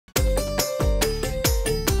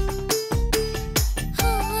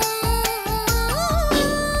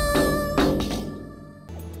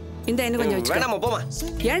இந்த இன்னும் கொஞ்சம் வச்சு. வேணாமா போமா.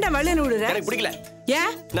 ஏன்டா வள்ளன்னு விடுற? எனக்கு பிடிக்கல.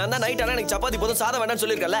 ஏன்? நான் தான் நைட் ஆனா எனக்கு சப்பாத்தி போதும் சாதம் வேண்டாம்னு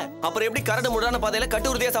சொல்லிருக்கல. அப்புறம் எப்படி கரடு முரடான பாதையில கட்டு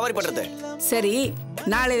உறுதியா சவாரி பண்றது? சரி,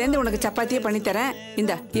 நாளையில இருந்து உனக்கு சப்பாத்தியே பண்ணி தரேன்.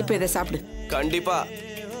 இந்த இப்ப இத சாப்பிடு. கண்டிப்பா.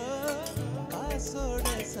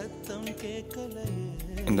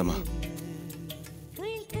 இந்தம்மா.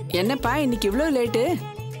 என்னப்பா இன்னைக்கு இவ்வளவு லேட்டு?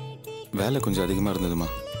 வேலை கொஞ்சம் அதிகமா இருந்ததுமா.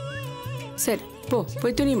 சரி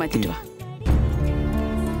போய் துணி மாத்திட்டு வா.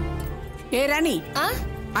 ஏ ராணி,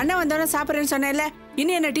 அண்ணா வந்தோட சாப்பிட்றேன்னு சொன்னேன்ல,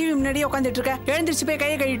 இன்னும் என்ன டிவி முன்னாடியே உட்காந்துட்டு இருக்க? எழுந்திரிச்சு போய்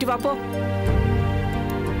கையை கழுவிட்டு வா போ.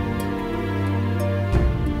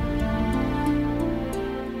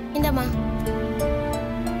 இந்தம்மா.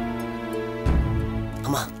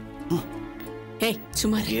 அம்மா. ஏய்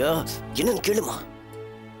சும்மா ஐயோ, என்னன்னு கேளுமா.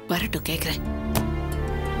 வரட்டும் கேக்குறேன்.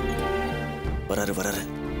 வராரு.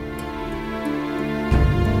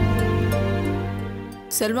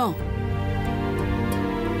 செல்வம்.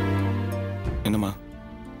 என்னம்மா?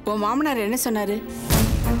 உன் மாமனார் என்ன சொன்னாரு?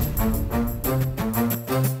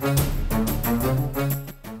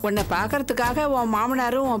 உன்னை பாக்குறதுக்காக உன்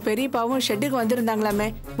மாமனாரும் உன் பெரியப்பாவும் ஷெட்டுக்கு வந்திருந்தாங்களாமே.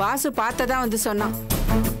 வாசு பார்த்ததான் வந்து சொன்னான்.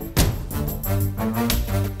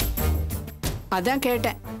 அதான்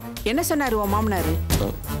கேட்டேன், என்ன சொன்னாரு உன் மாமனாரு?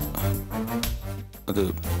 அது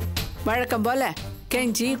வழக்கம் போல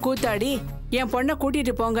கெஞ்சி கூத்தாடி என் பொண்ணை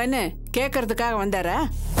கூட்டிட்டு போங்கன்னு கேட்கறதுக்காக வந்தாரா?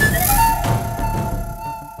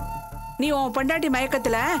 நீ உன் பொண்டாட்டி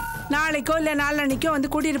மயக்கத்துல நாளைக்கோ இல்ல நாளன்னைக்கோ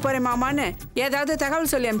வந்து கூட்டிட்டு போறேன் மாமான்னு ஏதாவது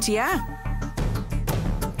தகவல் சொல்லி அமிச்சியா?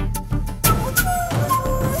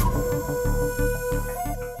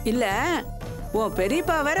 இல்ல உன்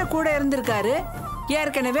பெரியப்பா வேற கூட இருந்திருக்காரு.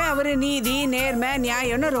 ஏற்கனவே அவரு நீதி நேர்மை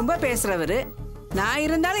நியாயம்னு ரொம்ப பேசுறவரு. நான்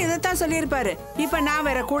இருந்தாலும் இதைத்தான் சொல்லியிருப்பாரு. இப்ப நான்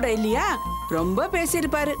வேற கூட இல்லையா, ரொம்ப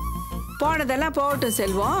பேசியிருப்பாரு. போனதெல்லாம் போகட்டும்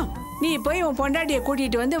செல்வம், நீ போய் உன் பொண்டாட்டிய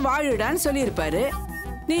கூட்டிட்டு வந்து வாழுடான்னு சொல்லியிருப்பாரு.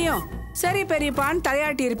 நீயும் சரி பெரியப்பான்னு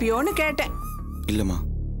தலையாட்டி இருப்பியோன்னு கேட்டேன். இல்லம்மா,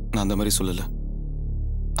 நான் அந்த மாதிரி சொல்லல.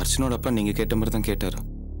 அர்ச்சனோட அப்பா நீங்க கேட்ட மாதிரி தான் கேட்டாரு.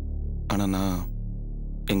 ஆனா நான்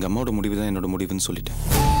எங்க அம்மாவோட முடிவு தான் என்னோட முடிவுன்னு சொல்லிட்டேன்.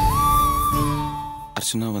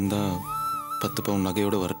 அர்ச்சனா வந்தா 10 பவுன்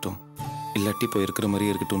நகையோட வரட்டும், இல்லாட்டி இப்போ இருக்கிற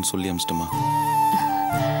மாதிரி இருக்கட்டும்னு சொல்லி அமிச்சிட்டமா.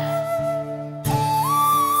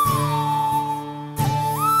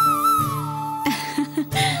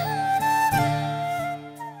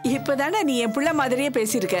 இப்பதானே நீ என் பிள்ளை மாதிரியே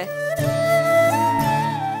பேசியிருக்க.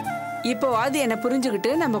 இப்போவாது என்ன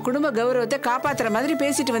புரிஞ்சுக்கிட்டு நம்ம குடும்ப கௌரவத்தை காப்பாத்துற மாதிரி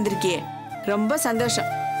பேசிட்டு வந்திருக்கியே, ரொம்ப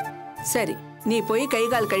சந்தோஷம். சரி, நீ போய் கை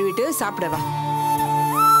கால் கழுவிட்டு சாப்பிடவா.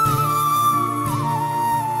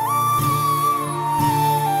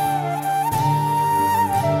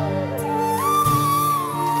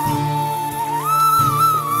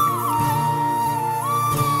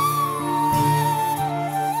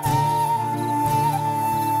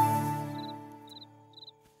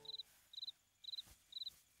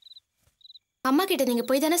 அம்மா கிட்ட நீங்க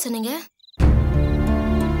போய் தானே சொன்னீங்க?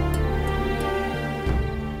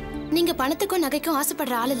 நீங்க பணத்துக்கும் நகைக்கும்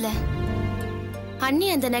ஆசைப்படுற ஆள் இல்ல. அண்ணி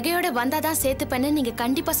அந்த நகையோட வந்தாதான் சேர்த்துப்பேன்னு நீங்க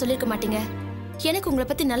கண்டிப்பா சொல்லிருக்க மாட்டீங்க. எனக்கு உங்களை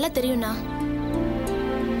பத்தி நல்லா தெரியும்னா.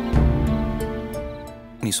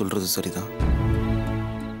 நீ சொல்றது சரிதான்.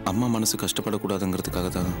 அம்மா மனசு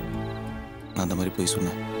கஷ்டப்படக்கூடாதுங்கிறதுக்காக தான் நான் அந்த மாதிரி போய்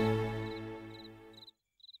சொன்னேன்.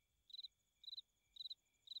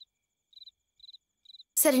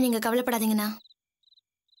 சரி, நீங்க கவலைப்படாதீங்கண்ணா.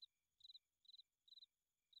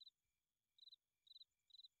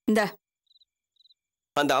 இந்த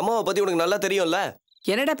அந்த அம்மாவை பத்தி உனக்கு நல்லா தெரியும்ல.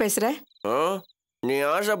 என்னடா பேசுற? நீ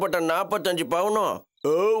ஆசைப்பட்ட 45 பவுனும்.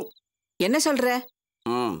 என்ன சொல்ற?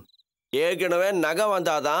 ஏற்கனவே நகை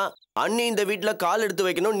வந்தாதான் அண்ணி இந்த வீட்டுல கால் எடுத்து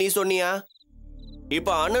வைக்கணும் நீ சொன்னியா?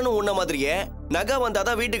 இப்ப அண்ணனும் உன்ன மாதிரியே நகை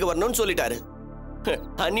வந்தாதான் வீட்டுக்கு வரணும்னு சொல்லிட்டாரு.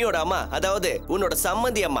 அண்ணியோட அம்மா, அதாவது உன்னோட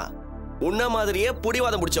சம்மந்தி அம்மா, உன்ன மாதிரியே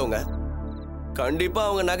புடிவாதம் பிடிச்சவங்க. கண்டிப்பா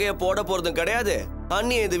அவங்க நகையை போட போறதும் கிடையாது,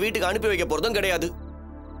 அண்ணியை இந்த வீட்டுக்கு அனுப்பி வைக்க போறதும் கிடையாது.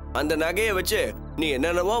 அந்த நகையை வச்சு நீ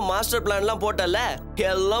என்னென்னவோ மாஸ்டர் பிளான் எல்லாம் போட்டல,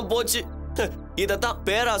 எல்லாம் போச்சு. இதத்தான்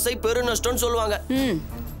பேராசை பெருநஷ்டம்னு சொல்லுவாங்க.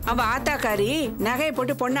 அவ ஆத்தாக்காரி நகையை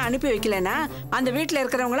போட்டு பொண்ணை அனுப்பி வைக்கலன்னா அந்த வீட்டுல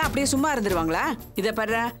இருக்கிறவங்களாம் அப்படியே சும்மா இருந்துருவாங்களா? இத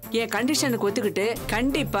பாரு, என் கண்டிஷனுக்கு ஒத்துக்கிட்டு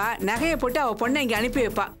கண்டிப்பா நகையை போட்டு அவ பொண்ணை இங்க அனுப்பி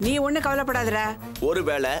வைப்பா. நீ ஒண்ணு கவலைப்படாதடா.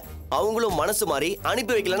 ஒருவேளை அவங்களும் மனசு மாறி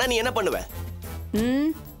அனுப்பி வைக்கலன்னா நீ என்ன பண்ணுவ?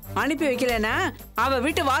 அனுப்பி வைக்கலன்னா அவ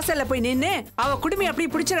வீட்டு வாசல்ல போய் நின்னு அவ குடுமி அப்படி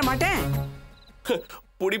பிடிச்சிட மாட்டேன்.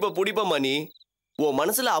 புடிப்ப நீ உன்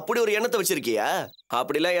மனசுல அப்படி ஒரு எண்ணத்தை வச்சிருக்கியா?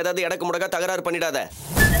 அப்படிலாம் ஏதாவது இடக்கு முடக்கா தகராறு பண்ணிடாத.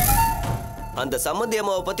 அந்த சம்மந்தி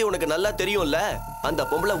அம்மாவை பத்தி உனக்கு நல்லா தெரியும்ல. அந்த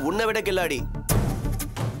பொம்பளை உன்னை விட கில்லாடி.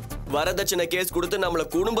 வரதட்சணை கேஸ் கொடுத்து நம்மள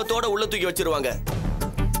குடும்பத்தோட உள்ள தூக்கி வச்சிருவாங்க.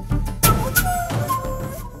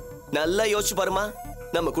 நல்லா யோசிச்சு பாருமா,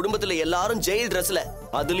 நம்ம குடும்பத்துல எல்லாரும் ஜெயில் ட்ரெஸ்ல,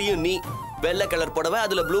 அதுலயும் நீ வெள்ளை கலர் புடவை,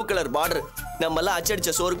 அதுல ப்ளூ கலர் பார்டர். நம்ம எல்லாம்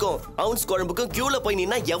அச்சடிச்ச சோறுக்கும் அவுன்ஸ் குழம்புக்கும் கியூல போய்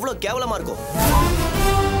நின்னா எவ்வளவு கேவலமா இருக்கும்.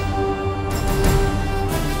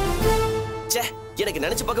 ச்சே, எனக்கு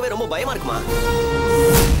நினைச்சு பார்க்கவே ரொம்ப பயமா இருக்குமா.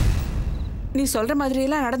 நீ சொல்ற மாதிரி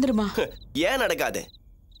எல்லாம் நடந்துருமா? ஏன் நடக்காது?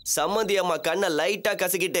 சம்மந்தி அம்மா கண்ணை லைட்டா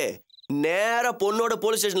கசக்கிட்டு நேரா பொண்ணோட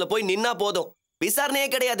போலீஸ் ஸ்டேஷன்ல போய் நின்னா போதும். விசாரணையே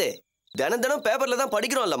கிடையாது. தினம் தினம் பேப்பர்ல தான்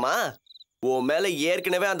படிக்கிறோம்லம்மா. உன் மேல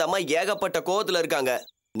ஏற்கனவே அந்த அம்மா ஏகப்பட்ட கோவத்துல இருக்காங்க.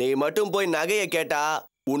 நீ மட்டும் போய் நகையை கேட்டா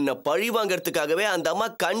உன்னை பழி வாங்கறதுக்காகவே அந்த அம்மா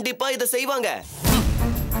கண்டிப்பா இதை செய்வாங்க.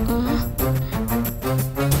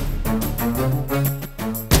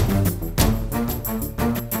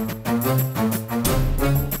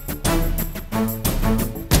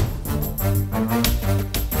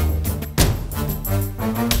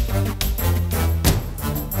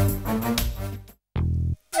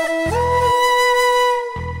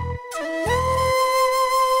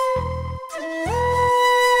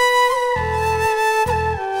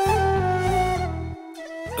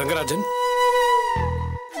 ரங்கராஜன்,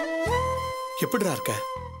 எப்படிடா இருக்க?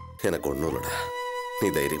 எனக்கு ஒண்ணும் இல்லடா, நீ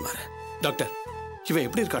தைரியமா இரு. டாக்டர், இவன்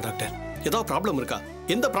எப்படி இருக்கா டாக்டர்? ஏதாவது ப்ராப்ளம் இருக்கா?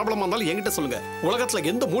 எந்த ப்ராப்ளமா இருந்தாலும் என்கிட்ட சொல்லுங்க. உலகத்துல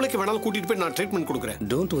எந்த மூளைக்கு வேணாலும் கூட்டிட்டு போய் நான் ட்ரீட்மெண்ட் கொடுக்குறேன்.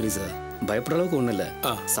 டோன்ட் வரி சார், பயப்படுற அளவுக்கு ஒன்றும் இல்லை.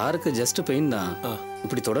 சாருக்கு ஜஸ்ட் பெயின் தான்.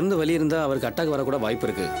 இப்படி தொடர்ந்து வலி இருந்தால் அவருக்கு அட்டாக் வரக்கூட வாய்ப்பு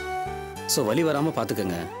இருக்கு. ஸோ வலி வராமல்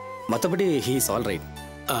பார்த்துக்கங்க. மற்றபடி he is all right.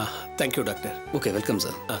 Thank you doctor. Okay, welcome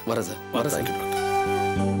sir. வரேன் சார். வரேன் சார். டாக்டர்.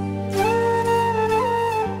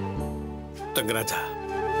 ரங்கராஜா,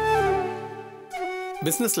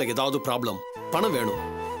 பிசினஸ்ல ஏதாவது ப்ராப்ளம், பணம் வேணும்,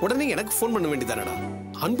 உடனே எனக்கு ஃபோன் பண்ண வேண்டியதானடா.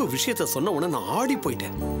 அன்பு விஷயத்த சொன்ன உடனே நான் ஆடி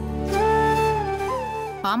போயிட்டேன்.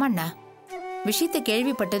 ஆமாண்ணா, விஷயத்தை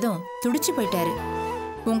கேள்விப்பட்டதும் துடிச்சு போயிட்டாரு.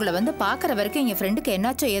 உங்களை வந்து பாக்குற வரைக்கும் எங்க ஃப்ரெண்டுக்கு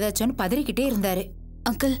என்னாச்சோ ஏதாச்சோன்னு பதறிக்கிட்டே இருந்தாரு.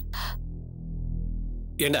 அங்கிள்,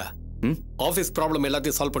 ஏண்டா ஆபீஸ் ப்ராப்ளம்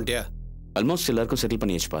எல்லாத்தையும் சால்வ் பண்ணிட்டியா? ஆல்மோஸ்ட் எல்லாருக்கும் செட்டில்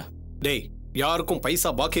பண்ணியாச்சுப்பா. டேய், யாருக்கும்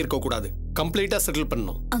பைசா பாக்கி இருக்க கூடாது. கம்ப்ளீட்டா செட்டில்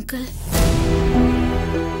பண்ணணும். அங்கிள்,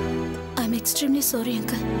 ஐ அம் எக்ஸ்ட்ரீம்லி சாரி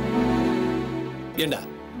அங்கிள். ஏண்டா,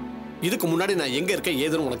 இதுக்கு முன்னாடி நான் எங்க இருக்கேன்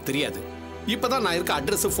ஏதுன்னு உனக்கு தெரியாது. இப்பதான் நான் இருக்க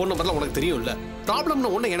அட்ரஸ், ஃபோன் நம்பர்லாம் உனக்கு தெரியும்ல.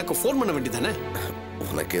 ப்ராப்ளம்னா உடனே எனக்கு ஃபோன் பண்ண வேண்டியதானே?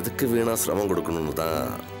 உனக்கு எதுக்கு வீணா சிரமம் கொடுக்கணும்னு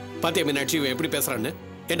தான். பாத்தியா மீனாட்சி இவன் எப்படி பேசுறான்னு?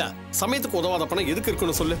 ஏண்டா, சமயத்துக்கு உதவாத பணம் எதுக்கு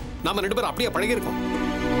இருக்குன்னு சொல்லு. நாம 2 பேரும் அப்படியே பழகி இருக்கோம்.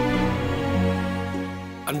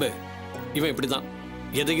 அன்பு, இவன் இப்படிதான்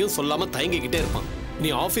எதையும் சொல்லாம தயங்கிக்கிட்டே இருப்பான். நீ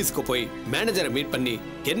ஆபீஸ்க்கு போய் மேனேஜரை மீட் பண்ணி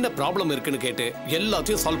என்ன ப்ராப்ளம் இருக்குன்னு கேட்டு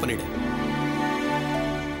எல்லாத்தையும் சால்வ் பண்ணிடு.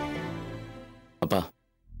 அப்பா,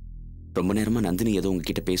 ரொம்ப நேரமா நந்தினி ஏதோ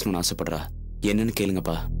உங்ககிட்ட பேசணும்னு ஆசைப்படுறா. என்னன்னு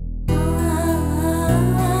கேளுங்கப்பா.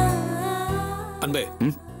 அன்பு,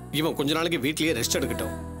 இவன் கொஞ்ச நாளைக்கு வீட்லயே ரெஸ்ட்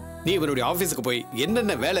எடுக்கட்டும். நீ இவனுடைய ஆபீஸ்க்கு போய்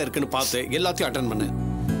என்னென்ன வேலை இருக்குன்னு பார்த்து எல்லாத்தையும் அட்டெண்ட் பண்ணு.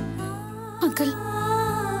 அங்கிள்,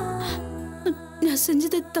 நான்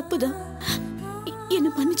செஞ்சது தப்புதான். என்ன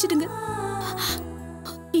மன்னிச்சிடுங்க.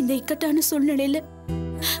 இந்த இக்கட்டான சூழ்நிலையில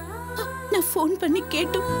நான் ஃபோன் பண்ணி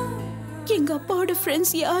கேட்டும் எங்க அப்பாவோட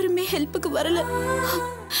ஃப்ரெண்ட்ஸ் யாருமே ஹெல்ப்புக்கு வரல.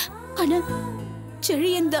 ஆனா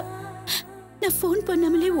செழியன் தான் நான் ஃபோன்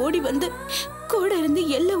பண்ணாமலே ஓடி வந்து கூட இருந்து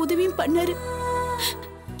எல்லா உதவியும் பண்ணாரு.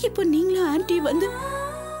 இப்போ நீங்களும் ஆன்ட்டி வந்து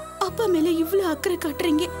அப்பா மேல இவ்வளவு அக்கறை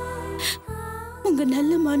காட்டுறீங்க. உங்க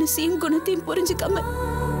நல்ல மனசையும் குணத்தையும் புரிஞ்சுக்காம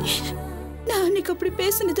நான் அன்னைக்கு அப்படி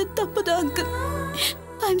பேசினது தப்புதான் uncle.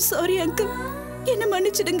 I am sorry uncle, என்ன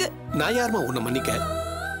மன்னிச்சிடுங்க. நான் யாருமா உன்னை மன்னிக்க?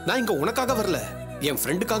 நான் இங்க உனக்காக வரல, என்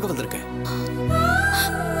ஃப்ரெண்டுக்காக வந்திருக்கேன்.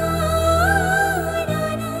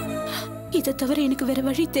 இதை தவிர எனக்கு வேற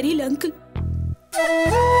வழி தெரியல அங்கிள்.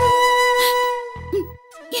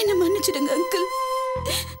 என்ன மன்னிச்சிடுங்க அங்கிள்.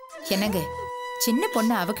 என்னங்க, சின்ன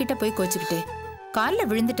பொண்ணு அவகிட்ட போய் கோச்சுக்கிட்டு கால்ல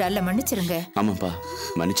விழுந்துட்டால, மன்னிச்சிருங்க. ஆமாப்பா,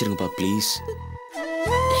 மன்னிச்சிருங்கப்பா ப்ளீஸ்.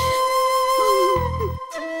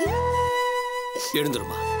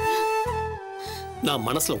 எழுந்துருமா. நான்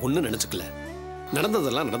மனசுல ஒண்ணு நினைச்சுக்கல.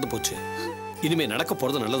 நடந்ததெல்லாம் நடந்து போச்சு. இனிமே நடக்க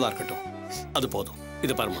போறது நல்லதா இருக்கட்டும். அது போதும்.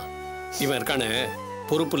 இது பாருமா, இவன் இருக்கானே,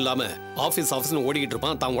 பொறுப்பு இல்லாம ஆபீஸ்னு ஓடிக்கிட்டு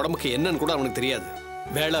இருப்பான். தான் உடம்புக்கு என்னன்னு கூட அவனுக்கு தெரியாது.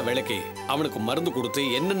 வேலைக்கு அவனுக்கு மருந்து கொடுத்து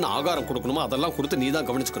என்னென்ன ஆகாரம் கொடுக்கணுமோ அதெல்லாம் கொடுத்து நீ தான்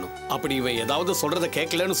கவனிச்சுக்கணும். அப்படி இவன் ஏதாவது சொல்றத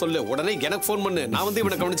கேட்கலன்னு சொல்லு, உடனே எனக்கு ஃபோன் பண்ணு. நான் வந்து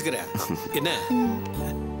இவனை கவனிச்சுக்கிறேன். என்ன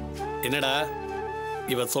என்னடா,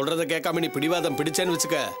 இவன் சொல்றத கேட்காம நீ பிடிவாதம் பிடிச்சேன்னு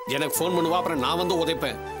வச்சுக்க, எனக்கு ஃபோன் பண்ணுவா. அப்புறம் நான் வந்து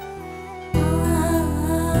உதைப்பேன்.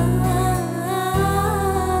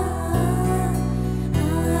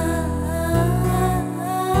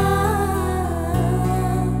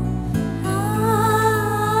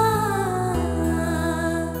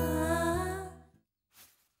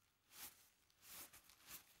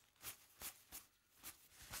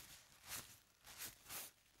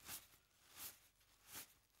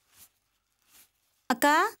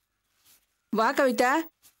 அக்கா, வா கவிதா.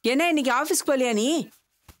 என்ன இன்னைக்கு ஆபீஸ்க்கு போலியா நீ?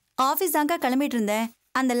 ஆபீஸ் தாங்க கிளம்பிட்டு இருந்தேன்.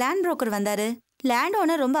 அந்த லேண்ட் புரோக்கர் வந்தாரு. லேண்ட்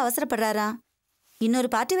ஓனர் ரொம்ப அவசரப்படுறாரா. இன்னொரு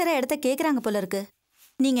பார்ட்டி வேற இடத்த கேக்குறாங்க போல இருக்கு.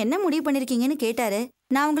 நீங்க என்ன முடிவு பண்ணிருக்கீங்கன்னு கேட்டாரு.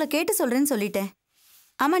 நான் உங்களை கேட்டு சொல்றேன்னு சொல்லிட்டேன்.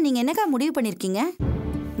 ஆமா, நீங்க என்னக்கா முடிவு பண்ணிருக்கீங்க?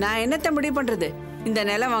 நான் என்னத்த முடிவு பண்றது? இந்த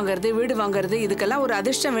நிலம் வாங்குறது, வீடு வாங்குறது, இதுக்கெல்லாம் ஒரு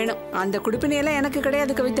அதிர்ஷ்டம் வேணும். அந்த குடுப்பினையெல்லாம் எனக்கு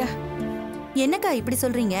கிடையாது கவிதா. என்னக்கா இப்படி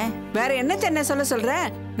சொல்றீங்க? வேற என்னத்த என்ன சொல்ற?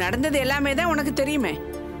 நடந்தது எல்லாமே தான் உனக்கு தெரியுமே.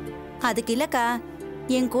 அதுக்கு இல்லக்கா,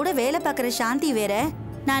 என் கூட வேலை பார்க்குற சாந்தி வேற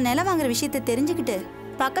நான் நிலம் வாங்குற விஷயத்த தெரிஞ்சுக்கிட்டு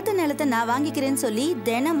பக்கத்து நிலத்தை நான் வாங்கிக்கிறேன்னு சொல்லி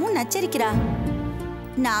தினமும் நச்சரிக்கிறா.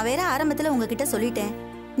 நான் வேற ஆரம்பத்துல உங்ககிட்ட சொல்லிட்டேன்.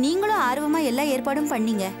 நீங்களும் ஆர்வமா எல்லா ஏற்பாடும்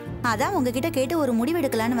பண்ணீங்க. அதான் உங்ககிட்ட கேட்டு ஒரு முடிவு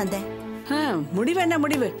எடுக்கலான்னு வந்தேன். முடிவு என்ன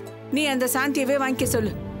முடிவு? நீ அந்த சாந்தியவே வாங்கிக்க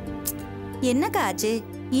சொல்லு. என்னக்கா ஆச்சு?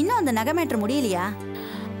 இன்னும் அந்த நகை மேட்ரு முடியலையா?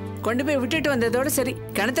 கொண்டு போய் விட்டுட்டு வந்ததோட சரி.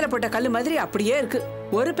 கிணத்துல போட்ட கல்லு மாதிரி அப்படியே இருக்கு.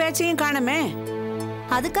 ஒரு பேச்சையும் காணமே.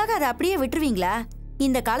 அதுக்காக அதை அப்படியே விட்டுருவீங்களா?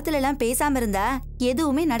 இந்த காலத்துல எல்லாம் பேசாம இருந்தா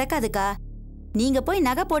எதுவுமே நடக்காதுக்கா. நீங்க போய்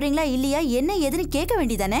நகை போடுறீங்களா இல்லையா என்ன எதுன்னு கேட்க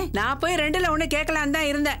வேண்டியதானே? நான் போய் 2ல 1 கேட்கலாம் தான்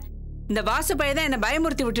இருந்தேன். இந்த வாசு பையன் தான் என்ன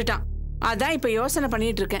பயமுறுத்தி விட்டுட்டான். அதான் இப்ப யோசனை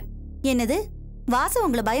பண்ணிட்டு இருக்கேன். என்னது? வாசு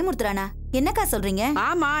உங்களை பயமுறுத்துறானா? என்னக்கா சொல்றீங்க?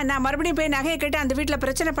 ஆமா, நான் மறுபடியும் போய் நகையை கேட்டு அந்த வீட்டுல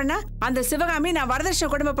பிரச்சனை பண்ணா அந்த சிவகாமி நான் வரதட்சணை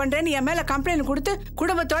குடும்பம் பண்றேன்னு என் மேல கம்ப்ளைண்ட் கொடுத்து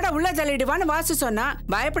குடும்பத்தோட உள்ள தள்ளிடுவான்னு வாசு சொன்னா.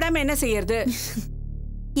 பயப்படாம என்ன செய்யறது?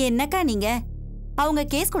 என்னக்கா நீங்க? அவங்க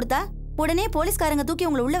கேஸ் கொடுத்தா உடனே போலீஸ்காரங்க தூக்கி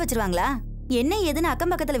உங்களை உள்ள வச்சிருவாங்களா? என்ன ஏதுன்னு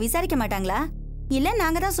அக்கம் பக்கத்துல விசாரிக்க மாட்டாங்களா? இல்ல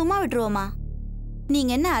நாங்க தான் சும்மா விட்டுருவோமா?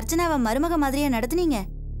 நீங்க என்ன அர்ச்சனாவை மருமக மாதிரியா நடத்துனீங்க?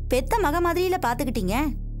 பெத்த மக மாதிரியில பாத்துக்கிட்டீங்க.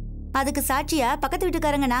 அதுக்கு சாட்சியா பக்கத்து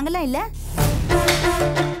வீட்டுக்காரங்க நாங்கெல்லாம் இல்ல?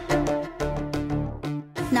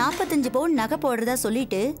 45 பவுன் நகை போடுறதா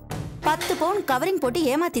சொல்லிட்டு 10 பவுன் கவரிங் போட்டு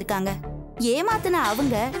ஏமாத்திருக்காங்க. ஏமாத்துன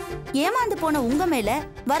அவங்க ஏமாந்து போன உங்க மேல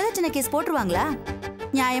வரதட்சணை கேஸ் போட்டுருவாங்களா?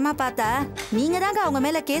 நியாயமா பார்த்தா நீங்க தாங்க அவங்க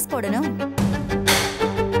மேல கேஸ் போடணும்.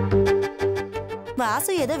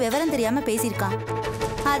 வாசு ஏதோ விவரம் தெரியாம பேசியிருக்கான்.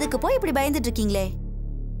 அதுக்கு போய் இப்படி பயந்துட்டு இருக்கீங்களே.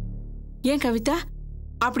 ஏன் கவிதா,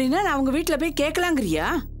 அப்படின்னா நான் அவங்க வீட்டுல போய் கேட்கலாங்கிறியா?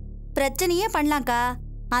 பிரச்சனையே பண்ணலாம்க்கா.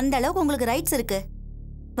 அந்த அளவுக்கு உங்களுக்கு ரைட்ஸ் இருக்கு.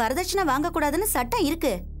 வரதட்சணை வாங்கக்கூடாதுன்னு சட்டம்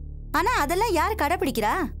இருக்கு. ஆனா அதெல்லாம் யாரு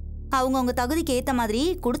கடைபிடிக்கிறா? அவங்க உங்க தகுதிக்கு ஏத்த மாதிரி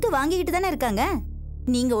கொடுத்து வாங்கிக்கிட்டு தானே இருக்காங்க.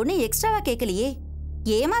 நீங்க ஒண்ணு எக்ஸ்ட்ராவா கேட்கலையே.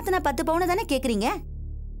 ஏமாத்தின 10 பவுனை தானே கேக்குறீங்க.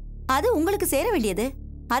 அது உங்களுக்கு சேர வேண்டியது.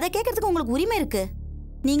 அதை கேட்கறதுக்கு உங்களுக்கு உரிமை இருக்கு.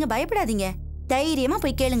 நீங்க பயப்படாதீங்க. தைரியமா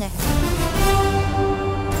போய் கேளுங்க.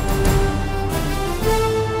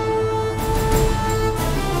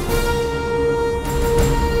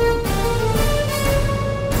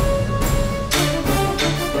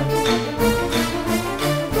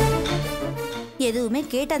 எதுவுமே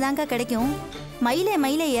கேட்டாதாங்க கிடைக்கும். மயிலே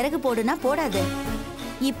மயிலே இறகு போடுனா போடாது.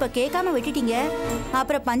 இப்ப கேட்காம விட்டுட்டீங்க,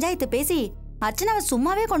 அப்புறம் பஞ்சாயத்து பேசி அர்ச்சனாவை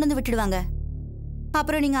சும்மாவே கொண்டு வந்து விட்டுடுவாங்க.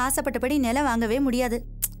 அப்புறம் நீங்க ஆசைப்பட்டபடி நிலம் வாங்கவே முடியாது.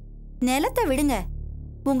 நிலத்தை விடுங்க,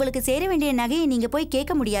 உங்களுக்கு சேர வேண்டிய நகையை நீங்க போய்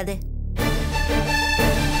கேட்க முடியாது.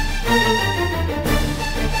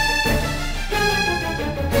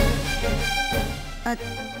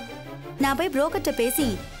 நான் போய் புரோக்கர்ட்ட பேசி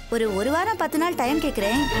ஒரு வாரம் 10 நாள் டைம்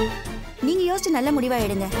கேட்குறேன். நீங்க யோசிச்சு நல்ல முடிவா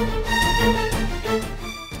எடுங்க.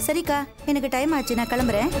 சரிக்கா, எனக்கு டைம் ஆச்சு, நான்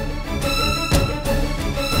கிளம்புறேன்.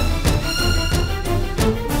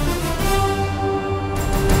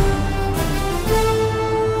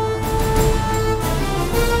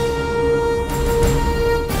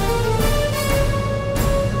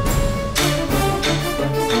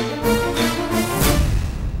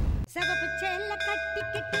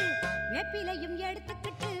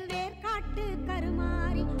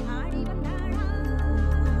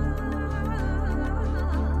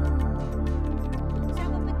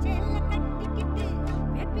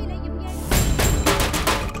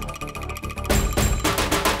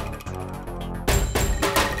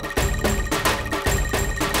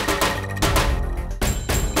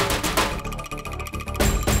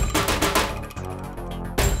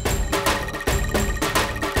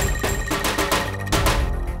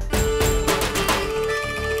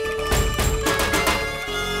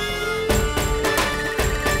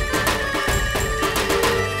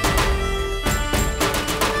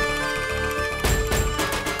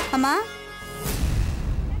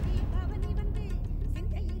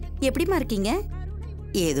 எப்படிமா இருக்கீங்க?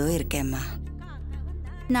 ஏதோ இருக்கேம்மா.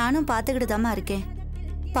 நானும் பார்த்துக்கிட்டு தாம்மா இருக்கேன்.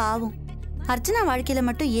 பாவம், அர்ச்சனா வாழ்க்கையில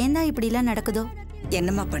மட்டும் ஏன் தான் இப்படிலாம் நடக்குதோ?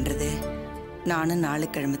 என்னம்மா பண்றது? நானும் 4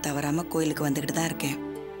 கிழமை தவறாம கோயிலுக்கு வந்துக்கிட்டு தான் இருக்கேன்.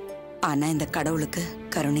 ஆனா இந்த கடவுளுக்கு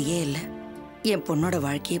கருணையே இல்லை. என் பொண்ணோட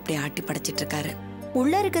வாழ்க்கையை இப்படி ஆட்டி படைச்சிட்டு இருக்காரு.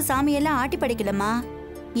 உள்ள இருக்க சாமியெல்லாம் ஆட்டி படைக்கலம்மா,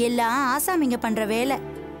 எல்லாம் ஆசாமிங்க பண்ற வேலை.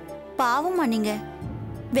 பாவம்மா நீங்க.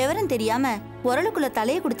 விவரம் தெரியாம உரலுக்குள்ள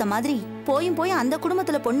தலையை கொடுத்த மாதிரி போய் அந்த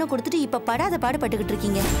குடும்பத்துல பொண்ணை கொடுத்துட்டு இப்ப படாத பாடுபட்டுக்கிட்டு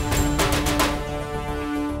இருக்கீங்க.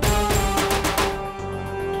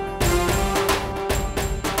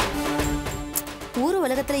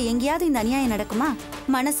 உலகத்துல எங்கேயாவது இந்த அநியாயம் நடக்குமா?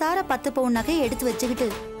 மனசார 10 பவுன் நகையை எடுத்து வச்சுக்கிட்டு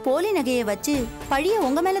போலி நகையை வச்சு பழிய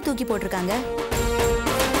உங்க மேல தூக்கி போட்டிருக்காங்க.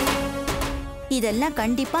 இதெல்லாம்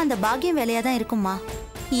கண்டிப்பா அந்த பாக்கியம் வேலையா தான் இருக்குமா?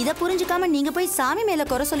 இத புரிஞ்சுக்காம நீங்க போய் சாமி மேல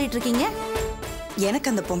குறை சொல்லிட்டு இருக்கீங்க.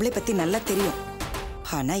 எனக்கு அந்த பொம்பளை பத்தி நல்லா தெரியும்.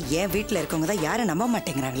 ஆனா என் வீட்டுல இருக்கவங்க தான் யாரும் நம்ப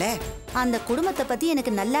மாட்டேங்கிறாங்களே. அந்த குடும்பத்தை பத்தி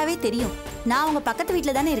எனக்கு நல்லாவே தெரியும். நான் உங்க பக்கத்து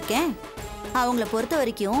வீட்டுல தானே இருக்கேன். அவங்கள பொறுத்த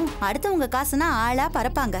வரைக்கும் அடுத்தவங்க காசுனா ஆளா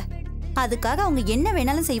பறப்பாங்க. அதுக்காக அவங்க என்ன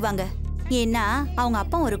வேணாலும் செய்வாங்க. ஏன்னா அவங்க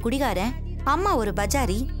அப்பா ஒரு குடிகாரன், அம்மா ஒரு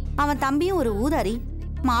பஜாரி, அவன் தம்பியும் ஒரு ஊதாரி.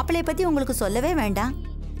 மாப்பிள்ளைய பத்தி உங்களுக்கு சொல்லவே வேண்டாம்.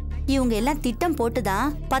 இவங்க எல்லாம் திட்டம்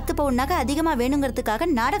போட்டுதான் 10 பவுன் நகை அதிகமா வேணுங்கிறதுக்காக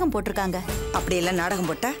நாடகம் போட்டிருக்காங்க. அப்படியெல்லாம்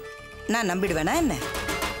நாடகம் போட்டா நான் நம்பிடுவேனா என்ன?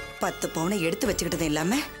 10 பவுனை எடுத்து வச்சுக்கிட்டது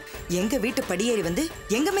இல்லாம எங்க வீட்டு படியேறி வந்து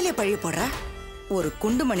எங்க மேலே பழிய போடுறா. ஒரு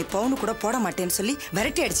குண்டுமணி பவுனு கூட போட மாட்டேன்னு சொல்லி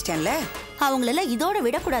விரட்டி அடிச்சிட்டேன்ல. அவங்களெல்லாம் இதோட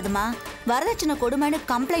விடக்கூடாதுமா. வரதட்சணை கொடுமைன்னு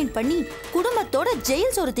கம்ப்ளைண்ட் பண்ணி குடும்பத்தோட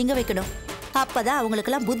ஜெயில் சோறு திங்க வைக்கணும். அப்பதான்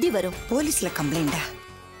அவங்களுக்கெல்லாம் புத்தி வரும். போலீஸ்ல கம்ப்ளைண்டா?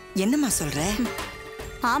 என்னம்மா சொல்ற?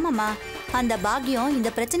 ஆமாமா, அந்த பாக்கியம்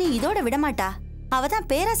இந்த பிரச்சனையை இதோட விடமாட்டா. அவதான்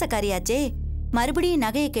பேராசக்காரியாச்சே. மறுபடியும்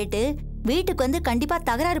நகையை கேட்டு வீட்டுக்கு வந்து கண்டிப்பா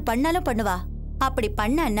தகராறு பண்ணாலும் பண்ணுவா. அப்படி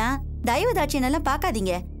பண்ணா தயவு தாட்சியெல்லாம்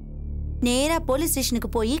பார்க்காதீங்க. நேரா போலீஸ் ஸ்டேஷனுக்கு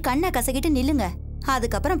போய் கண்ணை கசக்கிட்டு நில்லுங்க.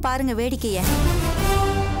 அதுக்கப்புறம் பாருங்க வேடிக்கைய.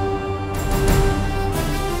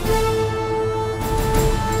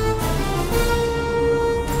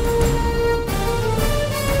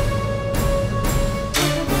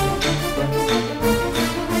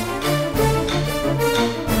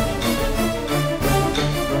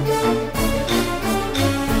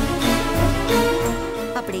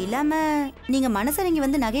 அப்படி இல்லாம நீங்க மனசரங்கி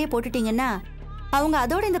வந்து நகையை போட்டுட்டீங்கன்னா அவங்க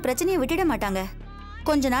அதோட இந்த பிரச்சனையை விட்டுட மாட்டாங்க.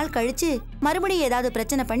 கொஞ்ச நாள் கழிச்சு மறுபடியும் ஏதாவது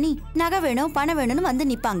பிரச்சனை பண்ணி நகை வேணும் பணம் வேணும்னு வந்து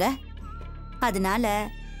நிப்பாங்க. அதனால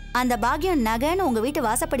அந்த பாக்கியம் நகைன்னு உங்க வீட்டு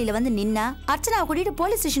வாசப்படியில வந்து நின்னா அர்ச்சனாவை கூட்டிட்டு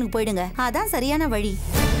போலீஸ் ஸ்டேஷனுக்கு போயிடுங்க. அதான் சரியான வழி.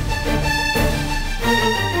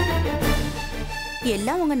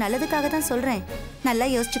 எல்லாம் உங்க நல்லதுக்காக தான் சொல்றேன். நல்லா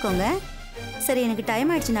யோசிச்சுக்கோங்க. சரி, எனக்கு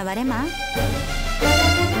டைம் ஆயிடுச்சு, நான் வரேம்மா.